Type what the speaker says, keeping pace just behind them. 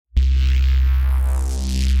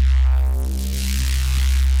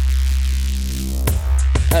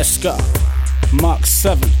Let's go. Mark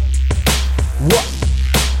 7. What?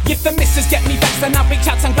 If the missus get me vexed, then I reach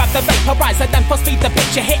out and grab the vaporizer. Then force feed the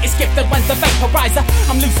bitch, a hit is gifted when the vaporizer.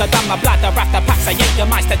 I'm looser than my bladder after packs of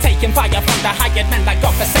Jägermeister, taking fire from the hired men like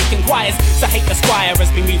God-forsaken choirs. So hate the squire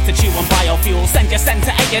as we move to chew on biofuel. Send your send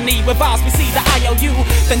to A&E with ours, we see the IOU.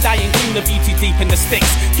 Then dying clean of you too deep in the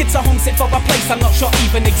sticks. Kids are homesick for a place I'm not sure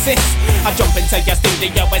even exists. I jump into your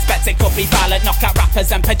studio, expect it could be violent. Knock out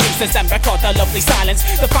rappers and producers and record the lovely silence.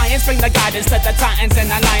 Defiance, bring the guidance to the titans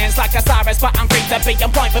and alliance like Osiris, but I'm free to be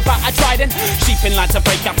on point without a trident. Sheep in line to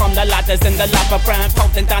break out from the ladders in the labyrinth,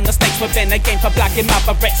 holding down the stakes within a game for blacking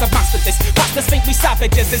mavericks. I've mastered this. Pastors think we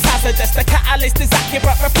savages, it's hazardous. The catalyst is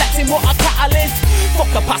accurate, reflecting what a catalyst.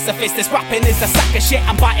 Fuck a pacifist, this rapping is a sack of shit.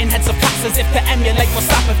 I'm biting heads of cats as if to emulate what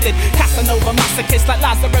Sabbath did. Casanova masochists like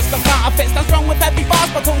Lazarus, the counterfeits. That's wrong with every bars,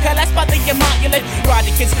 but don't care less about the immaculate.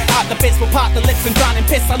 Riding kids out the bits, will part the lips and drown in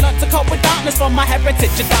piss. I learned to cope with darkness from my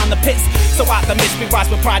heritage and down the pits. So out the mist we rise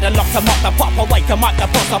with pride and lock them up. The pop away to mic the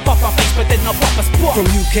boss, I pop my face but then no proper sport. From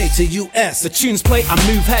UK to US, the tunes play, I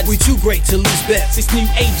move heads. We too great to lose bets. This new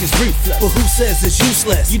age is ruthless, but who says it's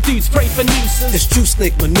useless? You dudes pray for nooses. It's true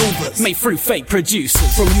snake maneuvers made through fake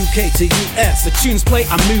producers. From UK to US, the tunes play,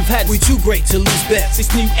 I move heads. We too great to lose bets.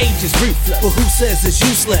 This new age is ruthless, but who says it's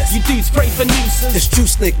useless? You dudes pray for nooses. It's true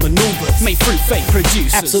snake maneuvers made through fake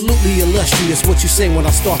producers. Absolutely illustrious what you say when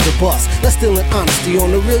I start to bust. Let's deal in honesty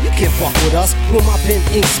on the real, you can't fuck with us. When my pen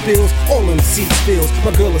ink spills, all in the seats fills.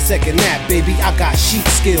 My girl a second nap, baby, I got sheet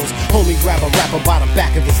skills. Homie grab a rapper by the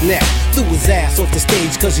back of his neck, threw his ass off the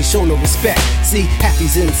stage cause he show no respect. See, half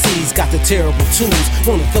these MCs got the terrible tools,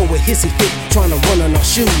 wanna throw a hissy fit, trying to run on our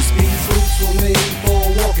shoes. These roots were made for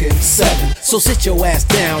walking 7. So sit your ass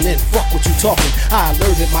down and fuck what you talking. I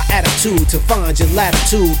alerted my attitude to find your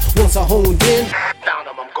latitude. Once I honed in, found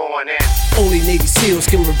him, I'm going in. Only Navy SEALs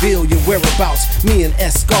can reveal your whereabouts. Me and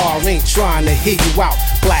Escar ain't trying to hear you out.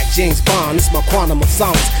 Black James Bond, it's my quantum of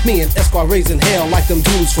solace. Me and Escar raising hell like them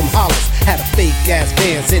dudes from Hollis. Had a fake ass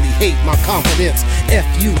fan, said he hate my confidence. F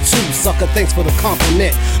you too, sucker, thanks for the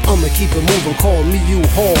compliment. I'ma keep it moving, call me you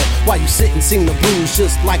Hall. While you sit and sing the blues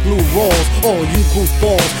just like Lou Rawls. All you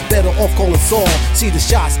goofballs, better off calling Saul. See the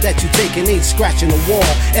shots that you taking ain't scratching the wall.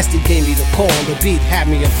 SD gave me the call, the beat had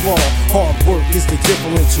me enthralled. Hard work is the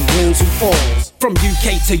difference who wins, who falls. From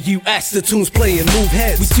UK to US, the tunes play and move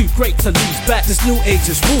heads. We too great to lose bets. This new age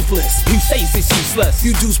is ruthless. Who says it's useless?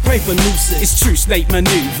 You dudes pray for nooses. It's true snake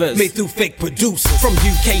maneuvers made through fake producers. From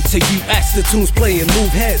UK to US, the tunes play and move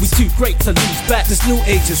heads. We too great to lose bets. This new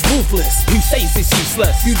age is ruthless. Who says it's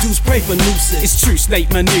useless? You dudes pray for nooses. It's true snake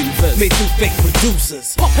maneuvers made through fake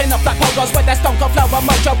producers. Popping up like pogos with that stone cold flow and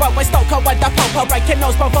mojo. Always stoko with the popo, breaking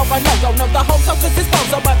nose both over logo. No, the whole so cause it's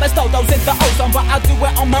bozo, but let's throw those in the ozone. But I do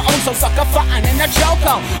it on my own, so suck a flattin' in a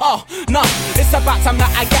choco. Oh, no, it's about time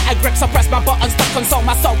that I get a grip. So press my buttons to console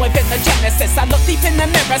my soul within the genesis. I look deep in the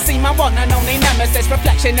mirror, see my one and only nemesis.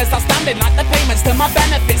 Reflection is outstanding like the payments to my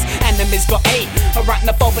benefits. Enemies got 8,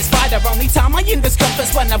 arachnophobic spider. Only time I in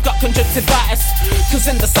discomfort's when I've got conjunctivitis. Cause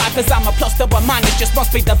in the ciphers I'm a plus to a minus. Just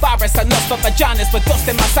must be the virus and lust for vaginas. With dust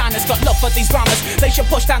in my sinus, got love for these rhymes. They should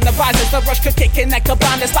push down the risers. The rush could kick in neck of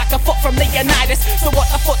blinders like a foot from Leonidas. So what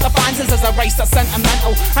the foot defines us as a race that's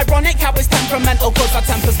sentimental. Ironic how it's temperamental, cause our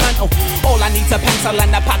temper's mental. All I need's a pencil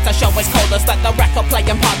and a pad to show us coldest. Let the record play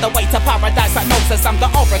and part the way to paradise like Moses. I'm the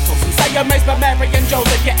oracle. Some say you're amazed by Mary and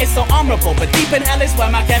Joseph. Yeah, it's so honorable, but deep in hell is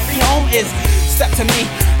where my every home is. Step to me,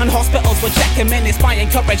 and hospitals were checking in. It's my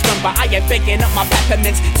encouragement, but I ain't bigging up my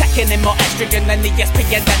peppermints. Taking in more estrogen than the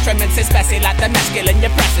ESPN detriments. Especially like the masculine,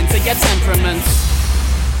 you're pressing to your temperaments.